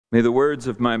May the words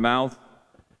of my mouth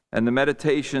and the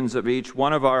meditations of each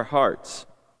one of our hearts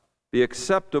be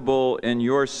acceptable in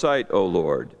your sight, O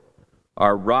Lord,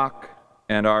 our rock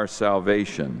and our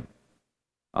salvation.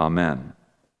 Amen.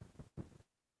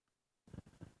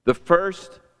 The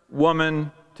first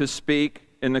woman to speak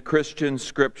in the Christian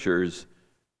scriptures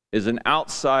is an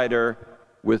outsider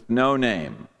with no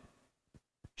name.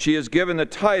 She is given the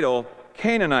title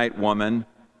Canaanite woman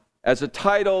as a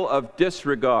title of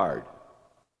disregard.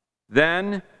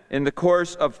 Then, in the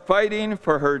course of fighting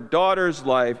for her daughter's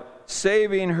life,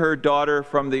 saving her daughter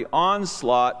from the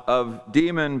onslaught of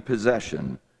demon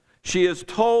possession, she is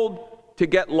told to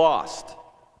get lost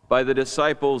by the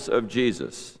disciples of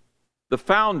Jesus, the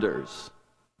founders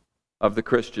of the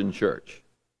Christian church.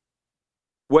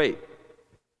 Wait,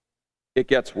 it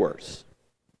gets worse.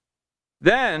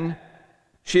 Then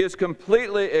she is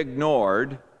completely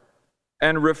ignored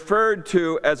and referred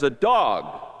to as a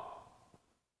dog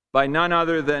by none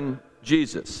other than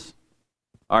Jesus,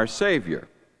 our Savior.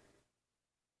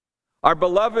 Our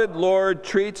beloved Lord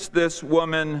treats this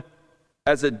woman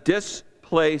as a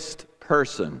displaced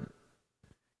person.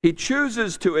 He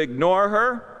chooses to ignore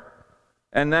her,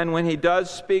 and then when he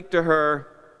does speak to her,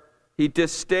 he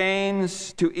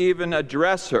disdains to even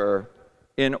address her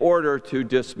in order to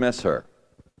dismiss her.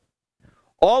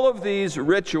 All of these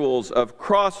rituals of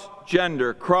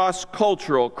cross-gender,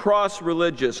 cross-cultural,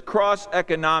 cross-religious,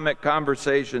 cross-economic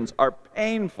conversations are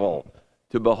painful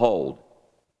to behold.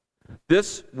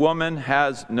 This woman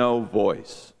has no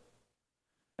voice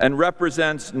and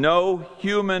represents no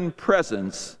human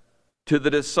presence to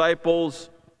the disciples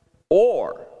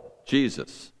or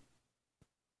Jesus.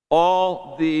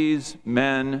 All these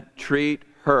men treat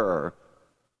her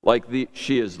like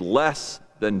she is less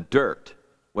than dirt,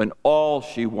 when all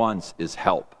she wants is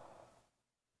help.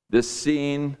 This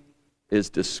scene is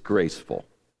disgraceful.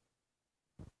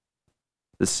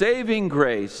 The saving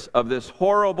grace of this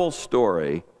horrible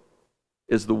story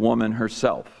is the woman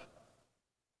herself.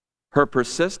 Her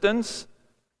persistence,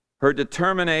 her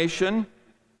determination,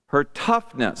 her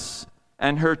toughness,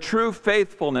 and her true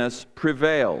faithfulness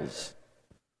prevails.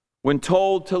 When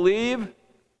told to leave,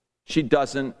 she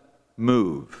doesn't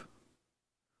move.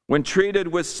 When treated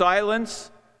with silence,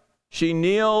 she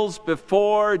kneels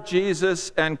before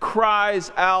Jesus and cries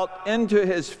out into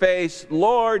his face,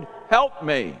 "Lord, help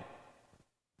me."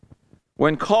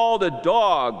 When called a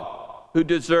dog who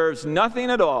deserves nothing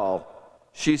at all,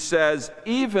 she says,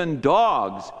 "Even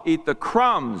dogs eat the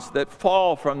crumbs that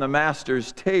fall from the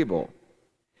master's table."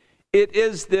 It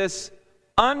is this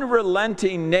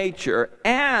unrelenting nature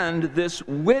and this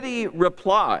witty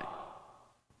reply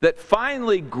that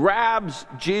finally grabs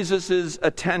Jesus'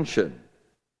 attention.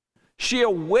 She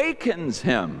awakens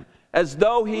him as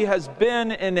though he has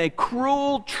been in a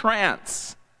cruel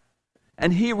trance,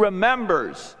 and he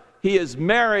remembers he is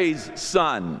Mary's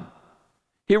son.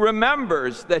 He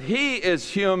remembers that he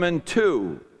is human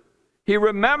too. He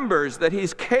remembers that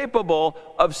he's capable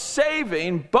of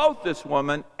saving both this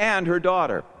woman and her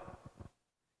daughter.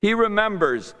 He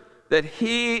remembers that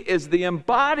he is the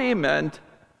embodiment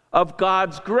of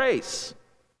God's grace.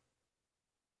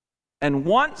 And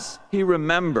once he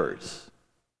remembers,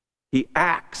 he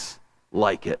acts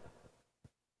like it.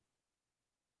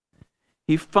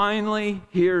 He finally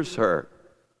hears her.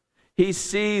 He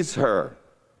sees her.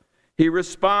 He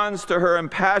responds to her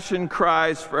impassioned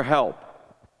cries for help.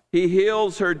 He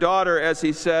heals her daughter as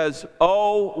he says,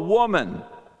 "O woman,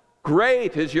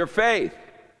 great is your faith.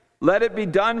 Let it be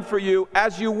done for you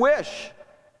as you wish."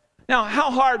 Now, how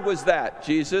hard was that,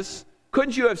 Jesus?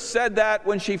 Couldn't you have said that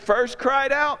when she first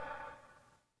cried out?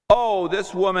 Oh,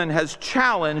 this woman has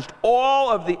challenged all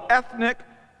of the ethnic,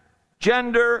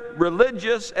 gender,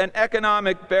 religious, and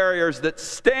economic barriers that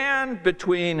stand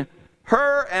between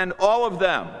her and all of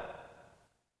them.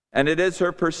 And it is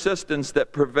her persistence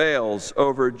that prevails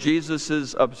over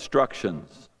Jesus'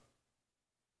 obstructions.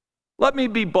 Let me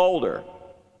be bolder.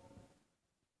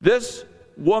 This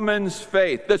woman's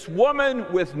faith, this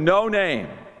woman with no name,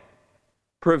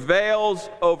 prevails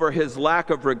over his lack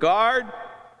of regard,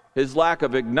 his lack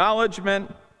of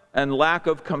acknowledgement, and lack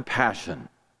of compassion.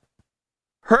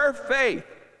 Her faith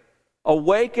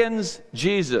awakens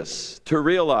Jesus to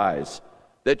realize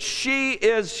that she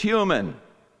is human.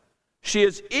 She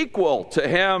is equal to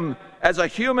him as a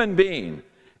human being,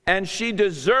 and she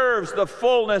deserves the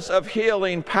fullness of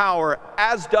healing power,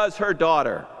 as does her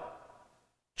daughter,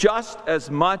 just as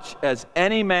much as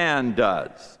any man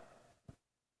does.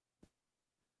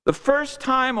 The first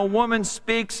time a woman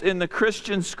speaks in the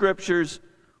Christian scriptures,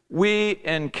 we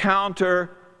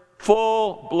encounter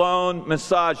full-blown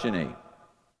misogyny.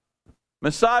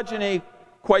 Misogyny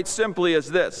quite simply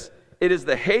is this: it is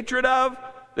the hatred of,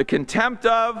 the contempt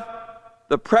of,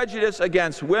 the prejudice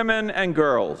against women and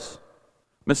girls.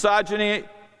 Misogyny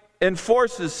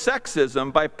enforces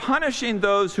sexism by punishing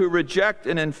those who reject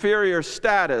an inferior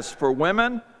status for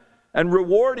women and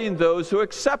rewarding those who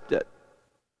accept it.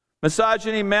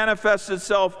 Misogyny manifests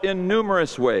itself in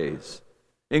numerous ways,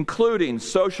 including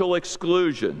social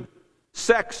exclusion,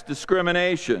 sex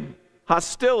discrimination,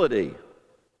 hostility,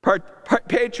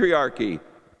 patriarchy,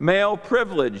 male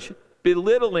privilege,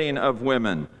 belittling of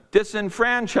women,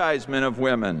 disenfranchisement of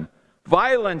women,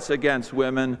 violence against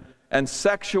women, and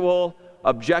sexual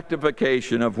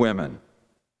objectification of women.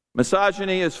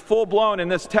 Misogyny is full-blown in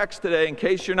this text today, in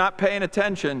case you're not paying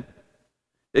attention.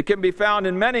 It can be found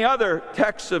in many other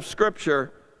texts of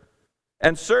Scripture,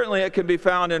 and certainly it can be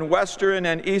found in Western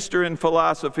and Eastern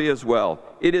philosophy as well.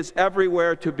 It is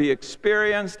everywhere to be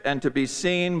experienced and to be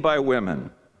seen by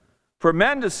women. For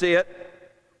men to see it,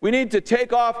 we need to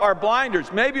take off our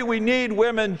blinders. Maybe we need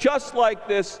women just like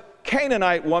this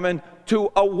Canaanite woman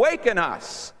to awaken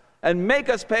us and make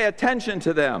us pay attention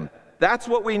to them. That's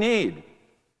what we need.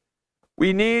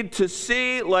 We need to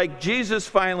see like Jesus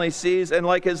finally sees and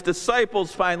like his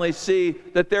disciples finally see,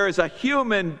 that there is a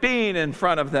human being in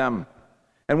front of them.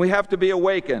 And we have to be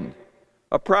awakened,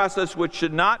 a process which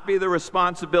should not be the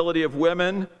responsibility of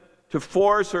women to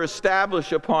force or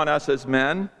establish upon us as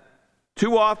men.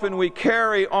 Too often we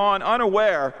carry on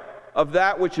unaware of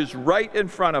that which is right in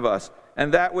front of us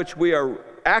and that which we are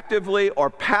actively or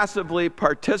passively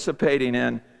participating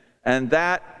in, and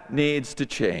that needs to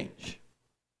change.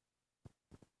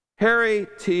 Harry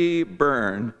T.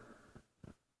 Byrne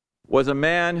was a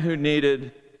man who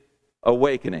needed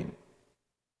awakening.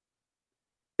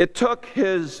 It took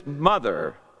his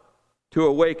mother to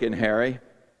awaken Harry.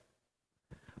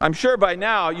 I'm sure by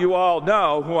now you all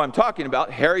know who I'm talking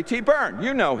about, Harry T. Byrne.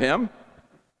 You know him.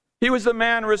 He was the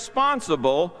man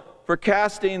responsible for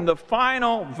casting the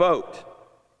final vote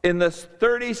in the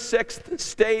 36th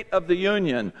state of the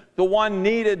Union, the one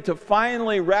needed to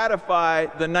finally ratify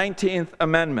the 19th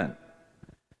Amendment.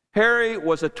 Harry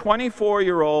was a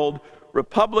 24-year-old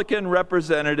Republican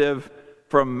representative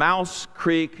from Mouse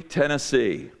Creek,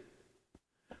 Tennessee.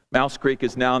 Mouse Creek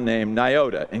is now named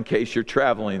Nyota, in case you're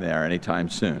traveling there anytime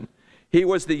soon. He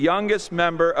was the youngest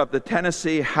member of the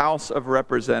Tennessee House of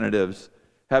Representatives,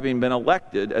 having been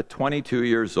elected at 22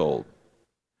 years old.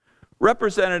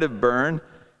 Representative Byrne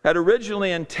had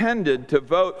originally intended to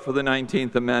vote for the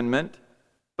 19th Amendment,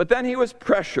 but then he was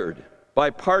pressured by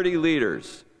party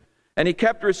leaders, and he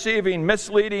kept receiving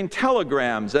misleading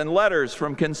telegrams and letters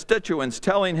from constituents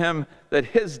telling him that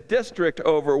his district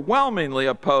overwhelmingly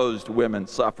opposed women's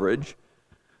suffrage,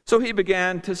 so he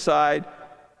began to side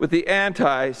with the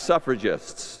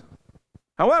anti-suffragists.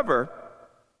 However,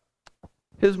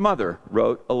 his mother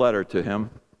wrote a letter to him.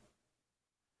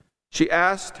 She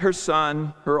asked her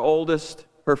son, her oldest,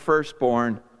 her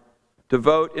firstborn, to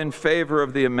vote in favor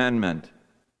of the amendment,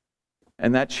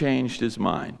 and that changed his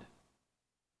mind.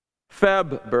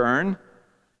 Feb Byrne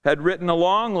had written a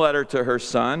long letter to her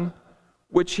son,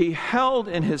 which he held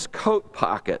in his coat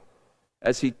pocket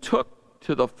as he took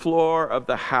to the floor of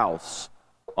the House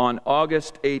on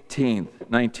August 18,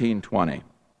 1920.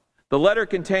 The letter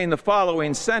contained the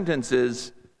following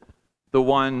sentences, the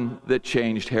one that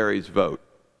changed Harry's vote,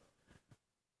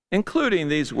 including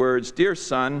these words: "Dear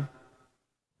son,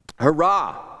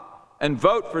 hurrah, and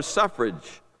vote for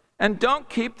suffrage, and don't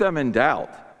keep them in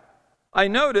doubt. I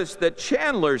noticed that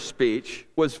Chandler's speech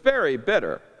was very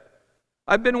bitter.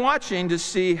 I've been watching to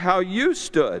see how you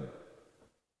stood,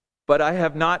 but I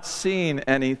have not seen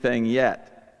anything yet.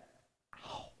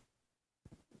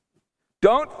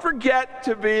 Don't forget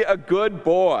to be a good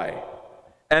boy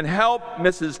and help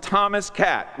Mrs. Thomas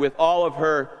Catt with all of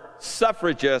her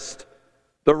suffragist,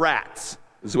 the rats,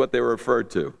 is what they were referred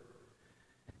to.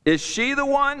 Is she the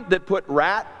one that put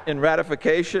rat in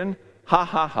ratification? Ha,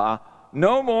 ha, ha.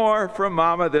 No more from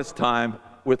Mama this time.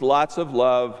 With lots of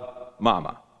love,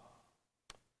 Mama."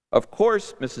 Of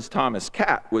course, Mrs. Thomas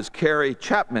Catt was Carrie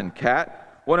Chapman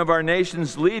Catt, one of our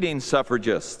nation's leading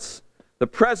suffragists, the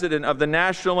president of the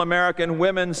National American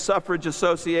Women's Suffrage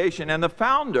Association and the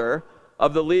founder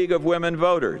of the League of Women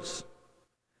Voters.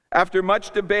 After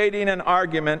much debating and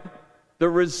argument, the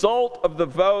result of the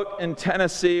vote in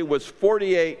Tennessee was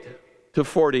 48 to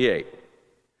 48.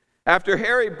 After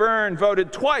Harry Byrne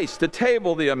voted twice to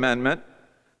table the amendment,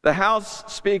 the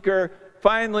House Speaker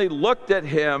finally looked at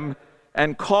him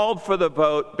and called for the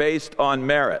vote based on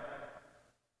merit.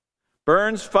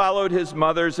 Burns followed his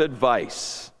mother's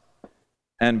advice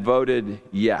and voted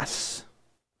yes.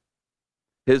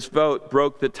 His vote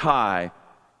broke the tie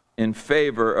in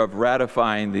favor of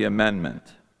ratifying the amendment.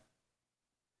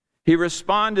 He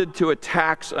responded to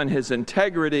attacks on his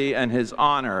integrity and his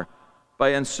honor by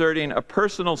inserting a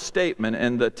personal statement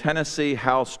in the Tennessee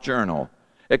House Journal,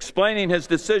 explaining his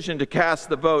decision to cast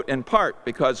the vote in part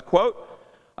because, quote,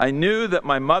 "I knew that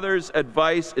my mother's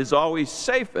advice is always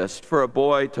safest for a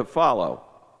boy to follow,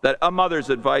 that a mother's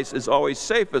advice is always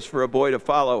safest for a boy to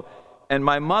follow, and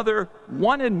my mother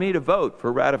wanted me to vote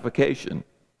for ratification."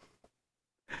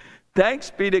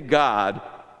 Thanks be to God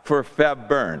for Feb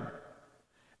Byrne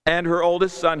and her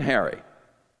oldest son, Harry.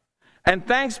 And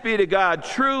thanks be to God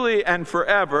truly and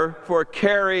forever for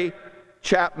Carrie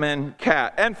Chapman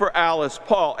Catt, and for Alice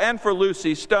Paul, and for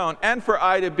Lucy Stone, and for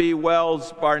Ida B.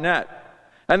 Wells Barnett,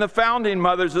 and the founding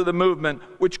mothers of the movement,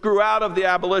 which grew out of the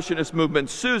abolitionist movement: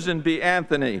 Susan B.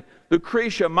 Anthony,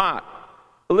 Lucretia Mott,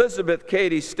 Elizabeth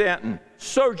Cady Stanton,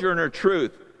 Sojourner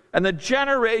Truth, and the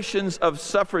generations of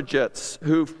suffragettes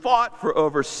who fought for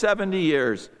over 70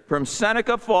 years, from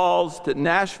Seneca Falls to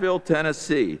Nashville,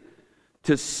 Tennessee,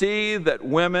 to see that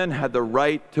women had the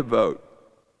right to vote.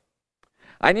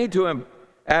 I need to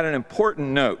add an important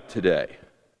note today,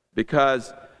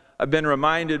 because I've been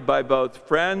reminded by both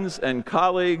friends and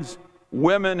colleagues,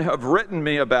 women have written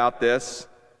me about this,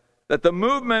 that the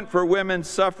movement for women's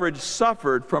suffrage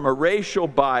suffered from a racial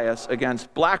bias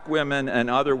against black women and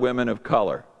other women of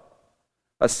color.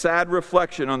 A sad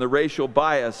reflection on the racial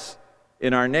bias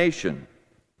in our nation.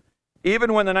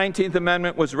 Even when the 19th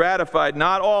Amendment was ratified,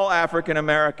 not all African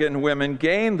American women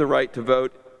gained the right to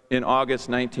vote in August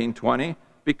 1920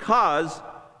 because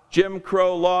Jim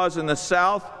Crow laws in the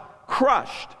South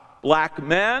crushed black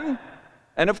men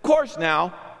and, of course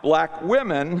now, black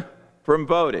women from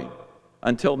voting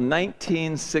until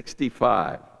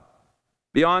 1965.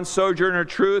 Beyond Sojourner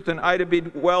Truth and Ida B.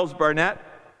 Wells Barnett,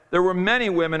 there were many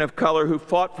women of color who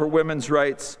fought for women's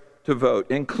rights to vote,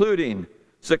 including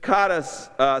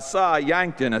Sakata Sa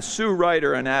Yankton, a Sioux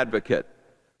writer and advocate.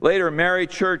 Later, Mary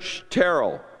Church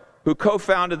Terrell, who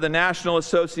co-founded the National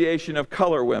Association of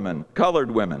Colored Women,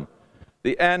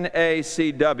 the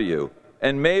NACW,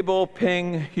 and Mabel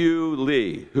Ping Hugh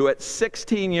Lee, who at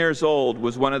 16 years old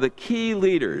was one of the key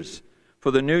leaders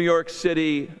for the New York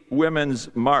City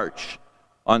Women's March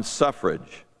on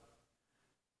suffrage.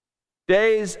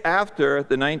 Days after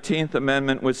the 19th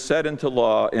Amendment was set into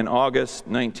law in August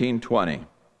 1920,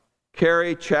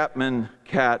 Carrie Chapman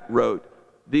Catt wrote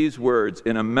these words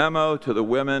in a memo to the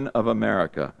women of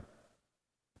America: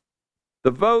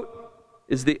 "The vote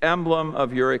is the emblem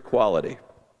of your equality.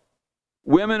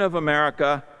 Women of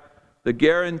America, the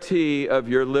guarantee of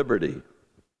your liberty.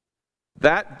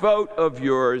 That vote of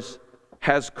yours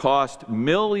has cost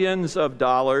millions of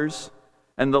dollars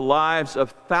and the lives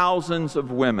of thousands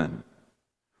of women.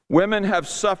 Women have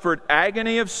suffered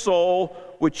agony of soul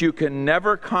which you can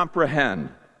never comprehend,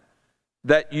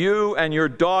 that you and your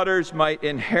daughters might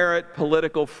inherit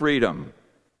political freedom.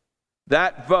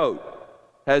 That vote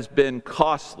has been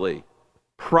costly.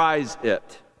 Prize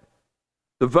it.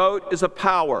 The vote is a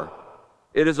power.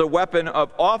 It is a weapon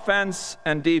of offense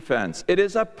and defense. It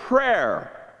is a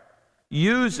prayer.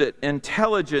 Use it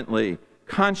intelligently,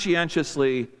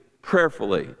 conscientiously,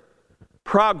 prayerfully.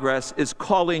 Progress is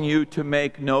calling you to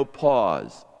make no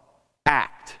pause.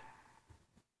 Act."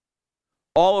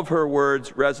 All of her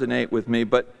words resonate with me,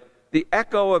 but the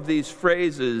echo of these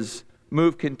phrases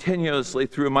move continuously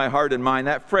through my heart and mind.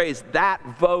 That phrase, "that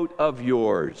vote of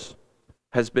yours,"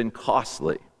 has been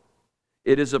costly.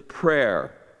 It is a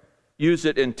prayer. Use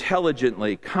it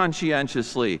intelligently,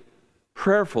 conscientiously,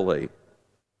 prayerfully.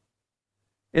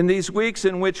 In these weeks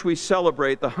in which we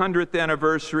celebrate the 100th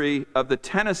anniversary of the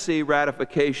Tennessee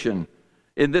ratification,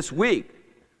 in this week,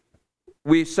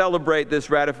 we celebrate this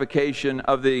ratification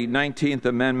of the 19th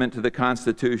Amendment to the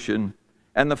Constitution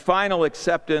and the final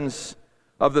acceptance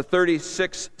of the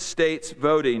 36 states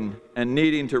voting and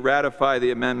needing to ratify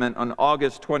the amendment on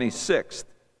August 26th.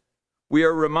 We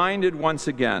are reminded once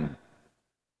again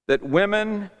that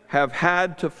women have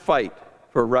had to fight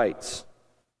for rights,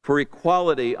 for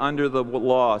equality under the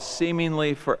law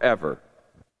seemingly forever.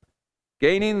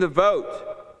 Gaining the vote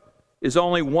is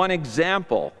only one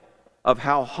example of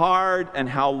how hard and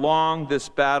how long this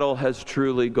battle has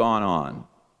truly gone on.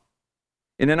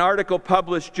 In an article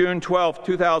published June 12,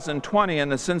 2020 in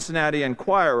the Cincinnati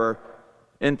Enquirer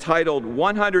entitled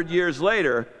 "100 Years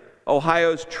Later,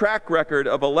 Ohio's Track Record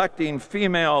of Electing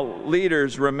Female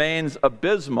Leaders Remains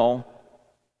Abysmal,"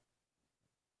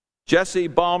 Jesse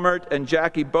Balmert and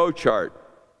Jackie Bochart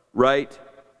write,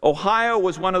 "Ohio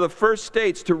was one of the first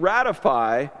states to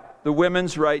ratify the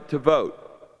women's right to vote.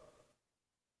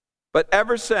 But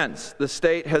ever since, the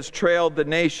state has trailed the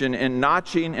nation in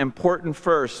notching important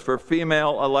firsts for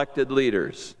female elected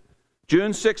leaders.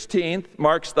 June 16th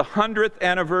marks the 100th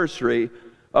anniversary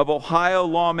of Ohio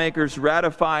lawmakers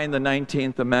ratifying the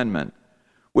 19th Amendment,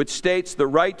 which states the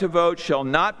right to vote shall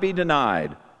not be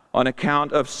denied on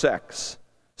account of sex.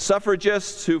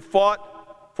 Suffragists who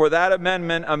fought for that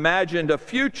amendment imagined a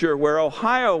future where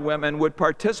Ohio women would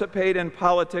participate in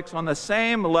politics on the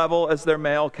same level as their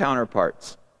male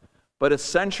counterparts. But a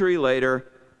century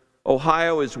later,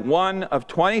 Ohio is one of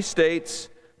 20 states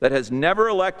that has never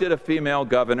elected a female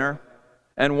governor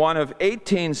and one of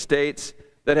 18 states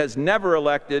that has never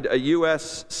elected a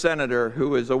U.S. senator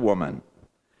who is a woman.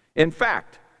 In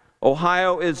fact,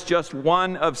 Ohio is just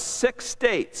one of 6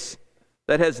 states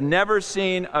that has never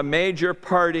seen a major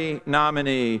party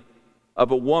nominee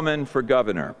of a woman for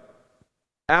governor.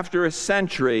 After a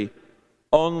century,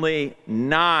 only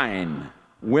 9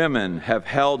 women have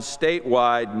held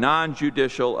statewide,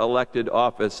 non-judicial elected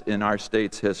office in our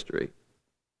state's history.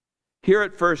 Here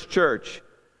at First Church,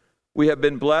 we have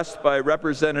been blessed by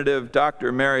Representative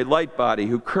Dr. Mary Lightbody,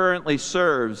 who currently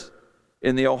serves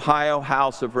in the Ohio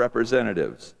House of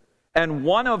Representatives. And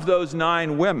one of those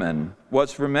 9 women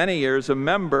was for many years a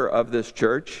member of this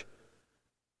church,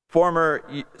 former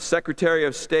Secretary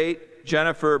of State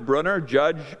Jennifer Brunner,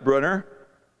 Judge Brunner.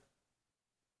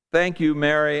 Thank you,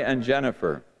 Mary and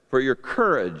Jennifer, for your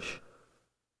courage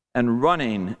and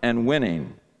running and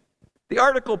winning. The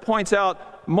article points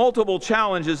out multiple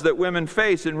challenges that women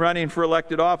face in running for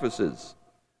elected offices.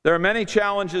 There are many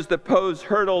challenges that pose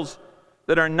hurdles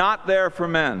that are not there for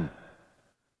men.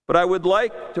 But I would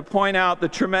like to point out the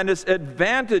tremendous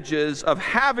advantages of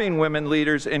having women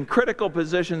leaders in critical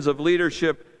positions of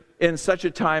leadership in such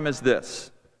a time as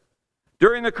this.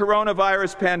 During the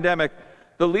coronavirus pandemic,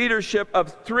 the leadership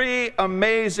of 3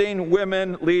 amazing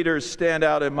women leaders stand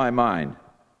out in my mind.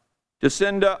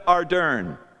 Jacinda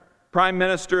Ardern, Prime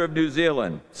Minister of New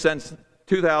Zealand since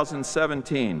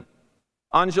 2017.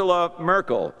 Angela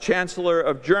Merkel, Chancellor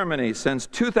of Germany since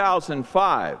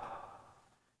 2005.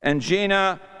 And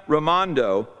Gina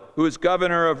Raimondo, who is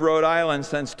Governor of Rhode Island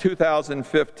since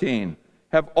 2015,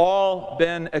 have all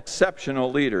been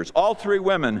exceptional leaders. All 3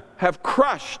 women have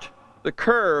crushed the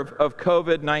curve of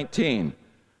COVID-19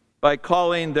 by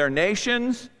calling their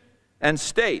nations and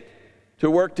state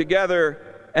to work together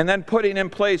and then putting in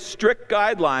place strict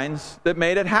guidelines that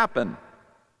made it happen.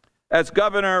 As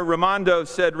Governor Raimondo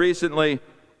said recently,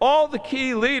 all the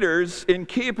key leaders in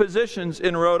key positions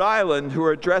in Rhode Island who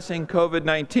are addressing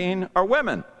COVID-19 are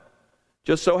women.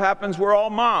 Just so happens we're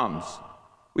all moms.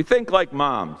 We think like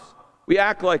moms. We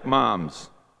act like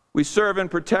moms. We serve and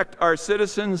protect our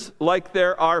citizens like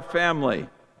they're our family.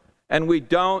 And we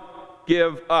don't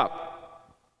give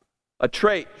up. A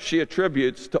trait she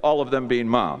attributes to all of them being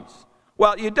moms.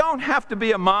 Well, you don't have to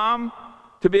be a mom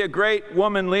to be a great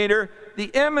woman leader.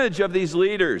 The image of these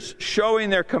leaders showing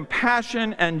their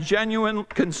compassion and genuine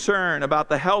concern about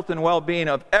the health and well-being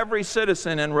of every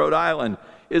citizen in Rhode Island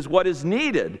is what is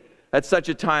needed at such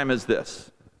a time as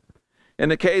this. In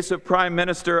the case of Prime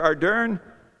Minister Ardern,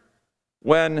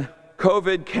 when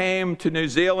COVID came to New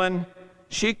Zealand,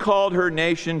 she called her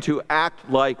nation to act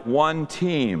like one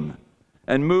team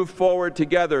and move forward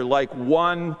together like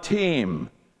one team.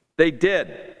 They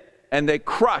did, and they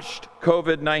crushed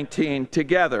COVID-19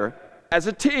 together as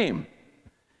a team.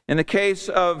 In the case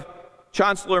of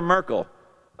Chancellor Merkel,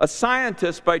 a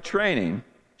scientist by training,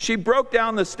 she broke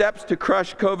down the steps to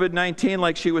crush COVID-19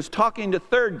 like she was talking to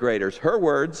 3rd graders, her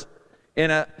words,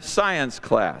 in a science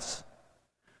class.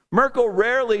 Merkel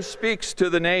rarely speaks to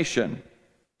the nation,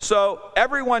 so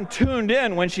everyone tuned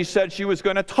in when she said she was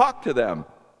going to talk to them.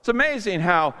 It's amazing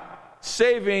how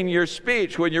saving your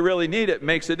speech when you really need it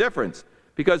makes a difference.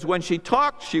 Because when she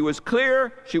talked, she was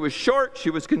clear, she was short, she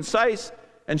was concise,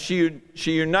 and she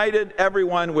united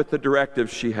everyone with the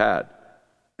directives she had.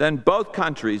 Then both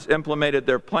countries implemented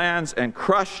their plans and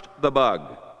crushed the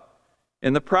bug.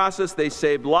 In the process, they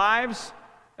saved lives,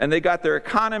 and they got their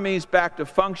economies back to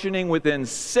functioning within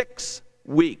 6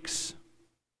 weeks.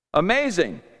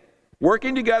 Amazing.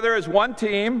 Working together as one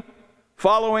team,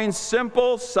 following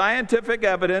simple scientific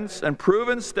evidence and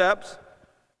proven steps,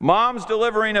 moms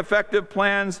delivering effective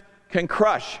plans can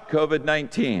crush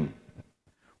COVID-19.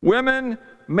 Women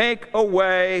make a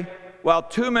way while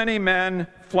too many men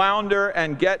flounder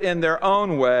and get in their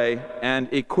own way and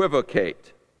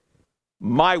equivocate.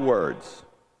 My words.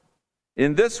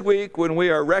 In this week, when we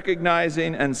are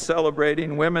recognizing and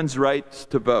celebrating women's rights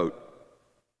to vote,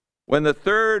 when the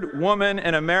 3rd woman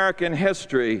in American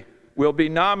history will be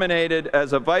nominated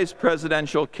as a vice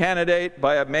presidential candidate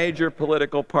by a major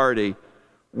political party,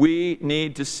 We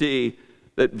need to see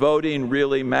that voting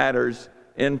really matters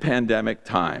in pandemic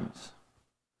times.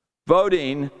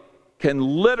 Voting can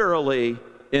literally,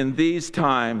 in these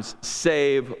times,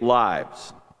 save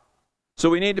lives. So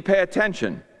we need to pay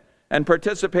attention and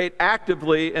participate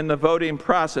actively in the voting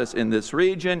process in this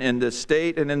region, in this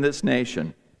state, and in this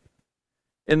nation.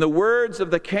 In the words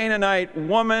of the Canaanite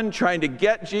woman trying to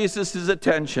get Jesus'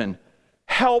 attention,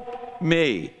 help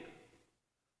me.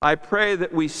 I pray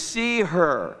that we see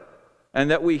her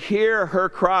and that we hear her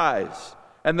cries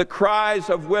and the cries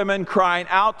of women crying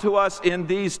out to us in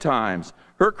these times.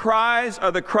 Her cries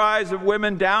are the cries of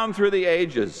women down through the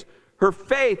ages. Her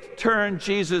faith turned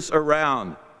Jesus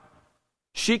around.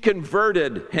 She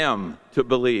converted him to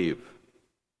believe.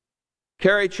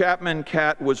 Carrie Chapman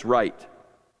Catt was right.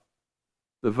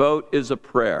 The vote is a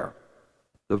prayer.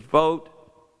 The vote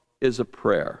is a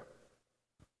prayer.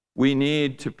 We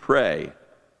need to pray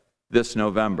this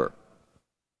November.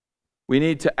 We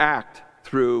need to act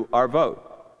through our vote.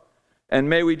 And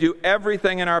may we do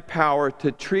everything in our power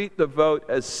to treat the vote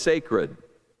as sacred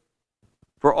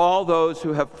for all those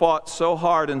who have fought so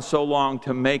hard and so long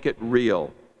to make it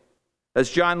real. As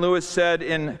John Lewis said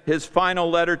in his final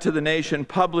letter to the nation,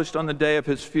 published on the day of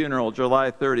his funeral,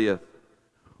 July 30th,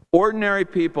 ordinary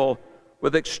people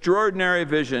with extraordinary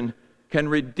vision can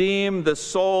redeem the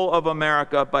soul of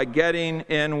America by getting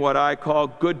in what I call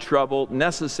good trouble,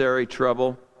 necessary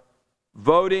trouble.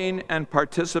 Voting and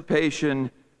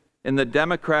participation in the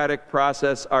democratic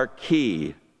process are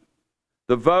key.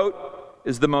 The vote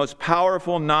is the most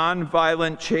powerful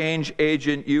nonviolent change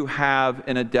agent you have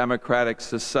in a democratic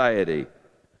society.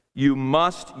 You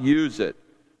must use it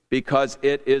because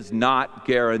it is not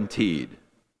guaranteed.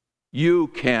 You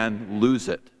can lose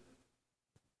it.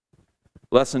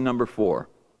 Lesson number 4.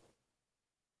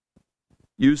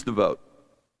 Use the vote.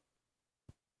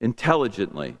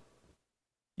 Intelligently.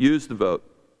 Use the vote.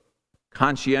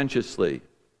 Conscientiously.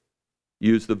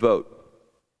 Use the vote.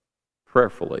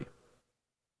 Prayerfully.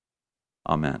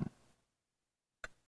 Amen.